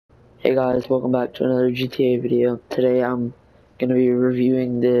Hey guys, welcome back to another GTA video. Today I'm gonna be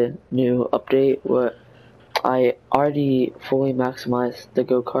reviewing the new update. What I already fully maximized the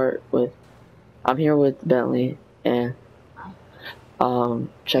go-kart with. I'm here with Bentley, and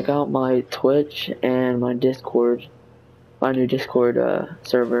check out my Twitch and my Discord, my new Discord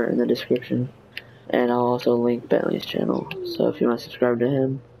server in the description, and I'll also link Bentley's channel. So if you want to subscribe to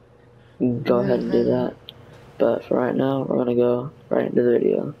him, you can go ahead and do that. But for right now, we're gonna go right into the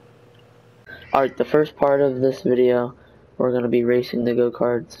video. Alright, the first part of this video, we're going to be racing the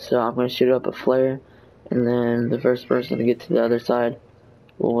go-karts. So I'm going to shoot up a flare, and then the first person to get to the other side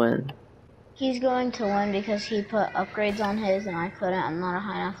will win. He's going to win because he put upgrades on his and I couldn't. I'm not a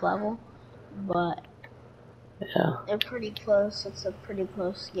high enough level. But yeah, they're pretty close. It's a pretty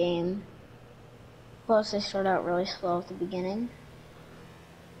close game. Plus they start out really slow at the beginning.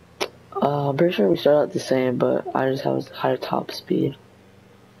 I'm pretty sure we start out the same, but I just have a higher top speed.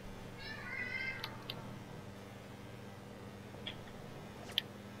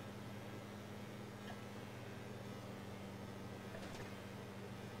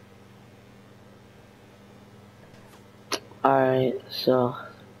 Alright, so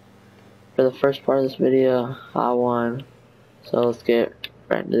for the first part of this video, I won. So let's get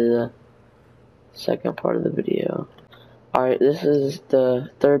right into the second part of the video. Alright, this is the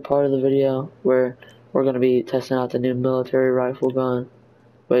third part of the video where we're going to be testing out the new military rifle gun,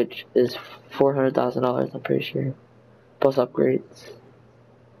 which is $400,000, I'm pretty sure, plus upgrades.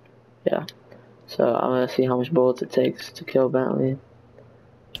 Yeah, so I'm going to see how much bullets it takes to kill Bentley.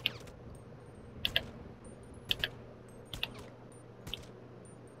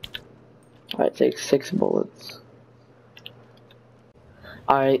 Alright, it takes 6 bullets.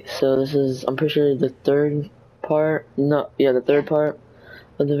 Alright, so this is, I'm pretty sure the third part, the third part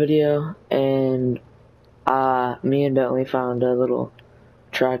of the video, and me and Bentley found a little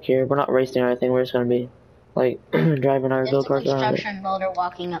track here. We're not racing or anything, we're just gonna be like driving our go-karts around it. There's a construction builder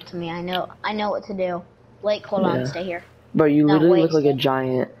walking up to me. I know what to do. Blake, hold on, stay here. Bro, you literally look like a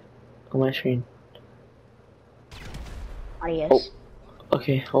giant on my screen. Adios. Oh,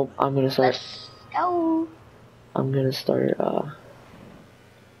 okay, I'm gonna start. Let's go. I'm gonna start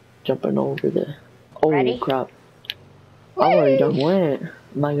jumping over the. Oh Ready? Crap! I already done went,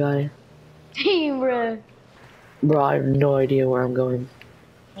 my guy. Hey, bro. Bro, I have no idea where I'm going.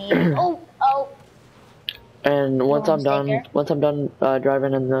 oh. And once I'm done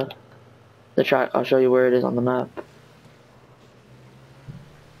driving in the track, I'll show you where it is on the map.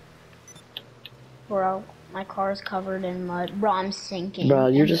 Bro, my car is covered in mud. Bro, I'm sinking. Bro,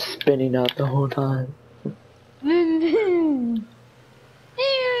 you're just spinning out the whole time.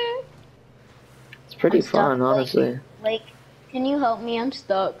 It's pretty fun, honestly. Like, can you help me? I'm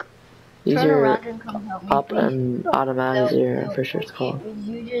stuck. These Turn are around and come help me, up please. and automatizer, I'm pretty sure it's called. Would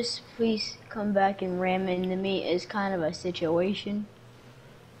you just please come back and ram into me? It's kind of a situation.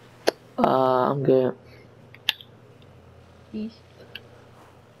 I'm good. Please.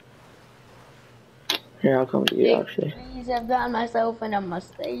 Here, I'll come to you, actually. Please, I've gotten myself in a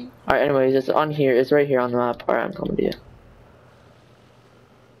mistake. Alright, anyways, it's on here. It's right here on the map. Alright, I'm coming to you.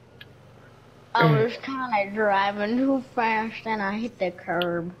 I was kind of driving too fast and I hit the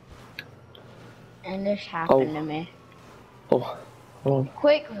curb. And this happened to me. Oh, hold on.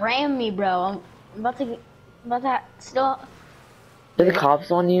 Quick, ram me, bro. I'm about to still. Are the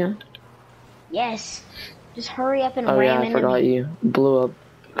cops on you? Yes. Just hurry up and ram ram into me. Oh yeah, I forgot you blew up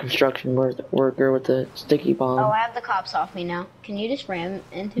construction worker with the sticky bomb. Oh, I have the cops off me now. Can you just ram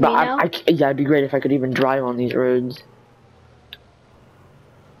into me now? Yeah, it'd be great if I could even drive on these roads.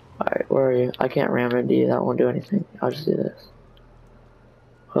 Alright, where are you? I can't ram into you. That won't do anything. I'll just do this.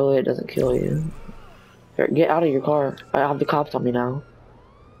 Hopefully it doesn't kill you. Here, get out of your car. I have the cops on me now.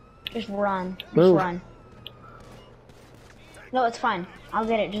 Just run. Move. Just run. No, it's fine. I'll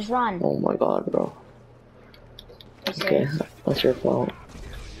get it. Just run. Oh my god, bro. Okay, that's your fault.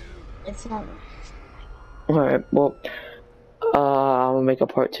 It's not. Alright, well, I'm gonna make a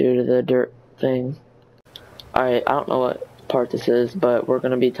part 2 to the dirt thing. Alright, I don't know what part this is, but we're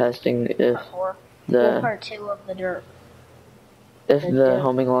gonna be testing if part 2 of the dirt. If the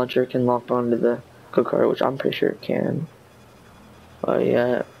homing launcher can lock onto the go-kart, which I'm pretty sure it can. Oh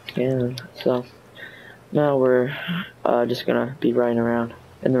yeah, it can. So now we're just gonna be riding around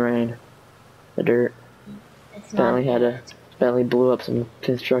in the rain, the dirt. Bentley blew up some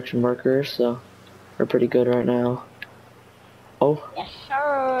construction workers, so we're pretty good right now. Oh. Yes,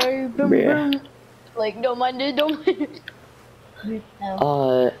 sir. Boom, boom. Like, don't mind it, don't mind it.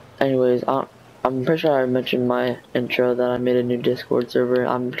 No. Anyways, I'm pretty sure I mentioned in my intro that I made a new Discord server.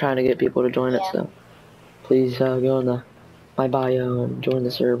 I'm trying to get people to join it, so please go in my bio and join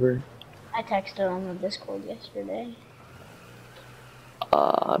the server. I texted on the Discord yesterday.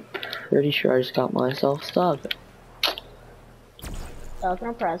 Pretty sure I just got myself stuck. Stuck in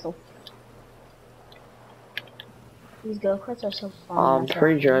a pretzel. These go-karts are so fun. I'm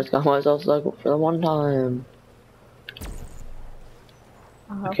pretty sure I just got myself stuck for the one time.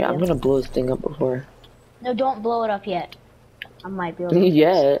 Okay, I'm gonna blow this thing up before. No, don't blow it up yet. I might be able to.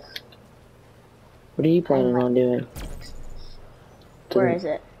 Yet? What are you planning on doing? Where is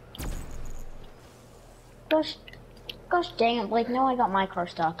it? Gosh dang it, Blake, no, I got my car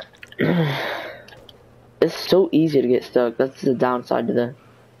stuck. It's so easy to get stuck. That's the downside to the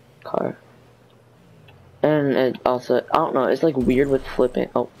car. And it also, I don't know, it's like weird with flipping.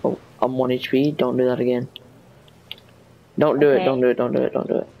 Oh, I'm 1 HP. Don't do that again. Don't do it, don't do it, don't do it, don't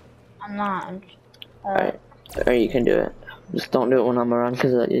do it. I'm not. Alright, or you can do it. Just don't do it when I'm around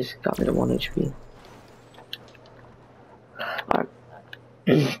because that just got me to 1 HP. Alright.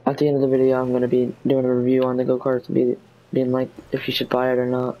 At the end of the video, I'm going to be doing a review on the go-karts, being like if you should buy it or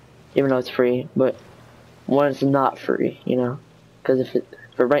not, even though it's free, but when it's not free, you know, because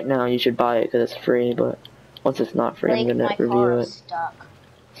for right now you should buy it because it's free, but once it's not free, I'm going to review it. Stuck.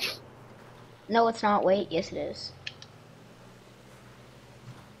 No, it's not. Wait, yes it is.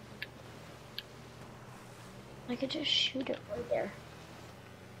 I could just shoot it right there.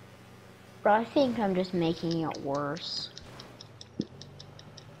 Bro, I think I'm just making it worse.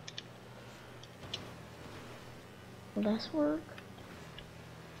 Will this work?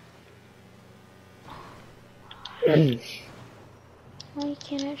 Why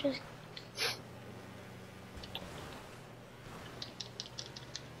can't I just...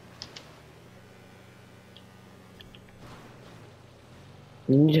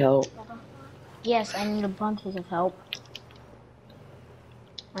 Need help. Yes, I need a bunch of help.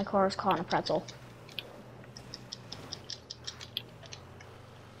 My car is caught in a pretzel.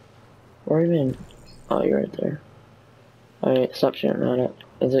 Where are you in? Oh, you're right there. Alright, stop shooting at it.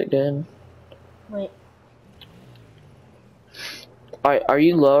 Is it good? Wait. Alright, are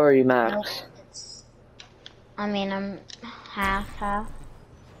you low or are you max? Nope, I mean, I'm half.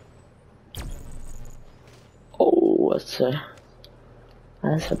 Oh, that's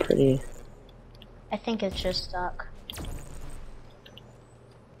a pretty... I think it's just stuck.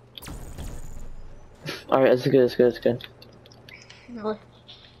 Alright, it's good, it's good.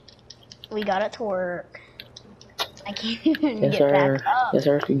 We got it to work. I can't even get back up. Yes,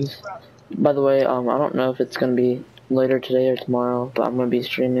 sir. By the way, I don't know if it's gonna be later today or tomorrow, but I'm gonna be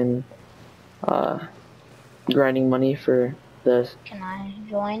streaming, grinding money for this. Can I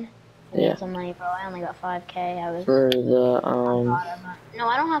join? Yeah. Some money, bro. I only got 5K. I was. For the No,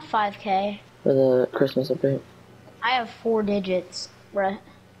 I don't have 5K. For the Christmas update. I have 4 digits, bruh.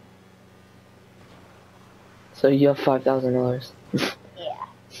 So you have $5,000. Yeah.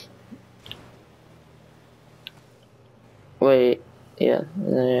 Wait, yeah.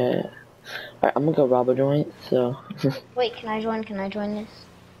 Alright, I'm gonna go rob a joint, so. Wait, can I join? Can I join this?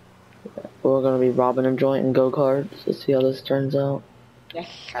 We're gonna be robbing a joint and go-karts to see how this turns out. Yes,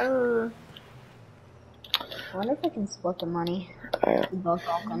 sir. I wonder if I can split the money. Alright. We both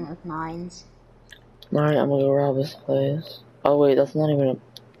all come with 9s. Alright, I'm gonna go rob this place. Oh wait, that's not even a...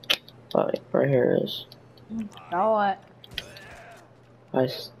 Oh, wait, right here it is. Throw it. I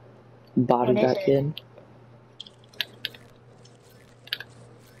bodied that kid.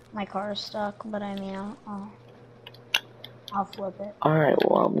 My car is stuck, but I mean, I'll flip it. Alright,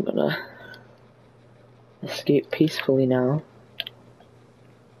 well, I'm gonna escape peacefully now.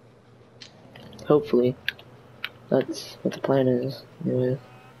 Hopefully. That's what the plan is, anyways.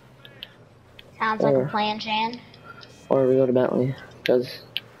 Sounds like a plan, Jan. Or we go to Bentley, because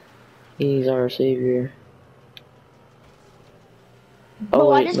he's our savior.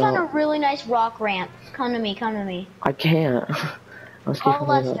 Oh, wait, I just found a really nice rock ramp. Come to me, come to me. I can't. Call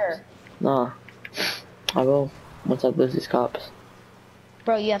Lester. Nah. I will, once I lose these cops.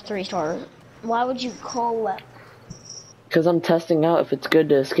 Bro, you have 3 stars. Why would you call Lester? Because I'm testing out if it's good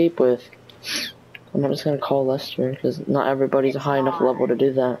to escape with. I'm not just gonna call Lester, because not everybody's a high enough level to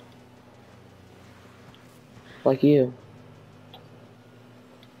do that. Like you.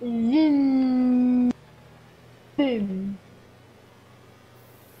 Boom.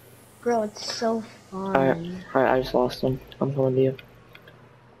 Bro, it's so fun. Alright, I just lost him. I'm coming to you.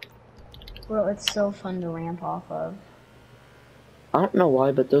 Bro, it's so fun to ramp off of. I don't know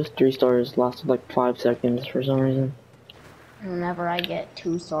why, but those 3 stars lasted like 5 seconds for some reason. Whenever I get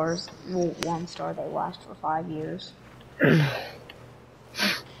 2 stars, well, 1 star, they last for 5 years.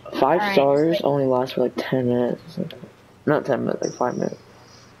 5 stars only last for like 10 minutes. Not 10 minutes, like 5 minutes.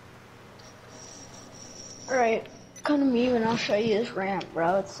 Alright, come to me and I'll show you this ramp,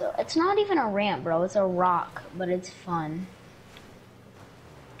 bro. It's not even a ramp, bro. It's a rock, but it's fun.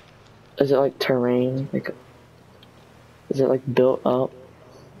 Is it like terrain? Like, is it like built up?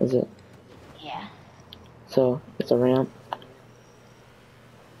 Is it? Yeah. So it's a ramp.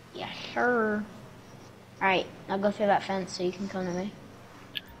 Yeah, sure. Alright, now go through that fence so you can come to me.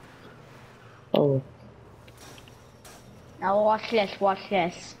 Oh. Now watch this, watch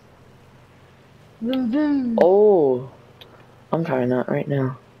this. Boom, boom. Oh. I'm trying that right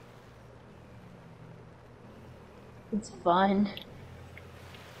now. It's fun.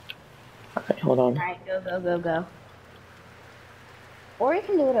 Alright, hold on. Alright, go, go, go, go. Or you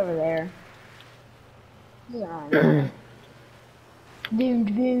can do it over there. Yeah. Boom,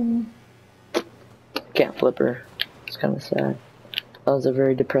 boom. Can't flip her. It's kind of sad. That was a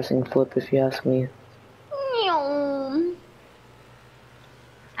very depressing flip, if you ask me.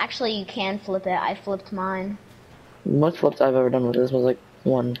 Actually, you can flip it. I flipped mine. Most flips I've ever done with this was like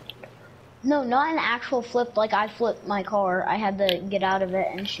one. No, not an actual flip. Like I flipped my car. I had to get out of it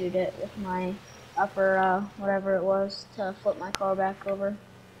and shoot it with my upper, whatever it was, to flip my car back over.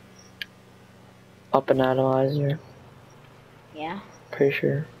 Up and analyzer. Yeah. Pretty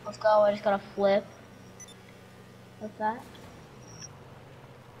sure. Let's go. I just gotta flip. Like that.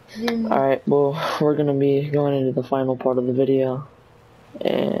 Alright, well, we're gonna be going into the final part of the video.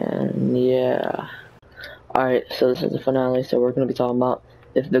 And yeah. Alright, so this is the finale, so we're gonna be talking about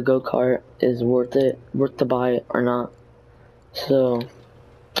if the go-kart is worth to buy it or not. So,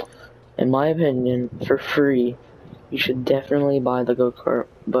 in my opinion, for free, you should definitely buy the go-kart,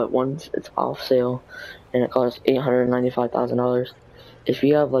 but once it's off sale, and it costs $895,000, if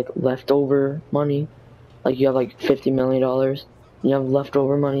you have like leftover money, like you have like $50 million, you have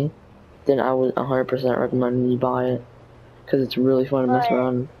leftover money, then I would 100% recommend you buy it, because it's really fun to mess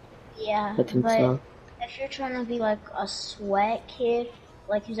around. Yeah, with some stuff. If you're trying to be like a sweat kid,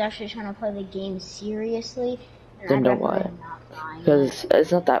 like who's actually trying to play the game seriously, then don't buy it. Because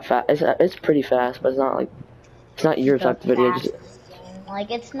it's not that fast. It's pretty fast, but it's not like your type of video.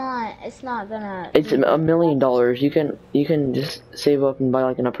 Like it's not gonna. It's $1 million. You can just save up and buy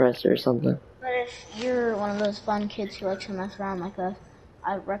like an oppressor or something. But if you're one of those fun kids who likes to mess around like us,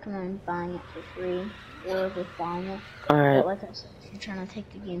 I recommend buying it for free or just buying it. Alright. But like I said, if you're trying to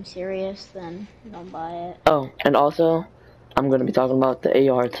take the game serious, then don't buy it. Oh, and also, I'm gonna be talking about the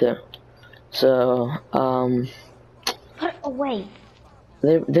AR too. So, Put it away.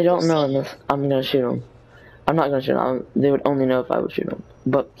 They don't know unless I'm gonna shoot them. I'm not gonna shoot them. They would only know if I would shoot them.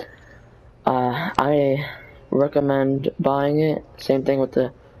 But I recommend buying it. Same thing with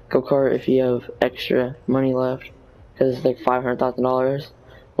the go-kart if you have extra money left, because it's like $500,000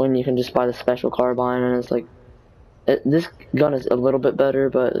 when you can just buy the special carbine, and it's like this gun is a little bit better,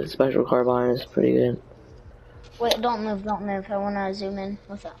 but the special carbine is pretty good. Wait, don't move, don't move. I wanna zoom in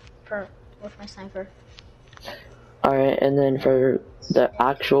with my sniper. Alright, and then for the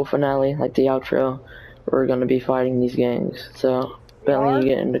actual finale, like the outro, we're gonna be fighting these gangs. So, Bentley,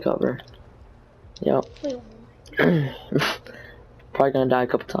 you get into cover. Yep. Probably gonna die a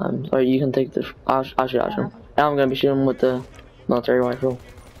couple times. Or you can take the. I'll shoot him. Now I'm gonna be shooting with the military rifle.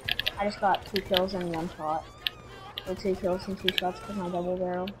 I just got 2 kills in 1 shot. Or 2 kills in 2 shots with my double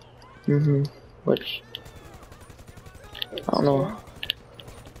barrel. Which. I don't know.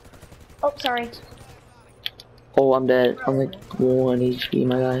 Oh, sorry. Oh, I'm dead. I'm like 1 HP,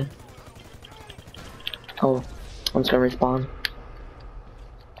 my guy. Oh, I'm just gonna respawn.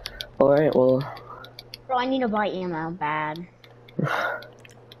 Alright, well. Bro, I need to buy ammo bad.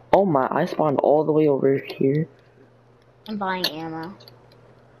 Oh my, I spawned all the way over here. I'm buying ammo.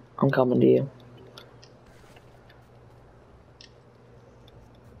 I'm coming to you.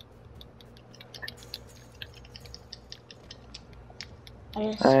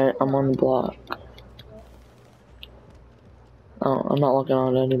 Alright, I'm on the block. Oh, I'm not looking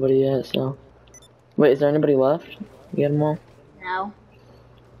on anybody yet, so. Wait, is there anybody left? You get them all? No.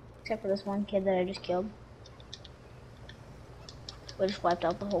 Except for this one kid that I just killed. We just wiped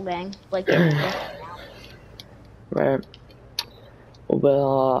out the whole gang. Like, right.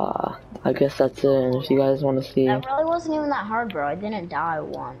 Well, I guess that's it. And if you guys want to see. That really wasn't even that hard, bro. I didn't die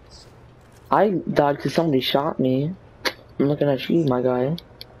once. I died because somebody shot me. I'm looking at you, my guy.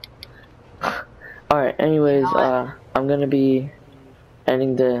 Alright, anyways, I'm gonna be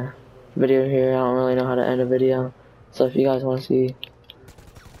ending the video here. I don't really know how to end a video. So if you guys want to see.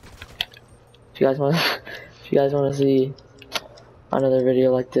 If you guys want to see another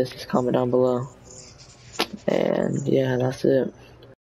video like this, just comment down below. And yeah, that's it.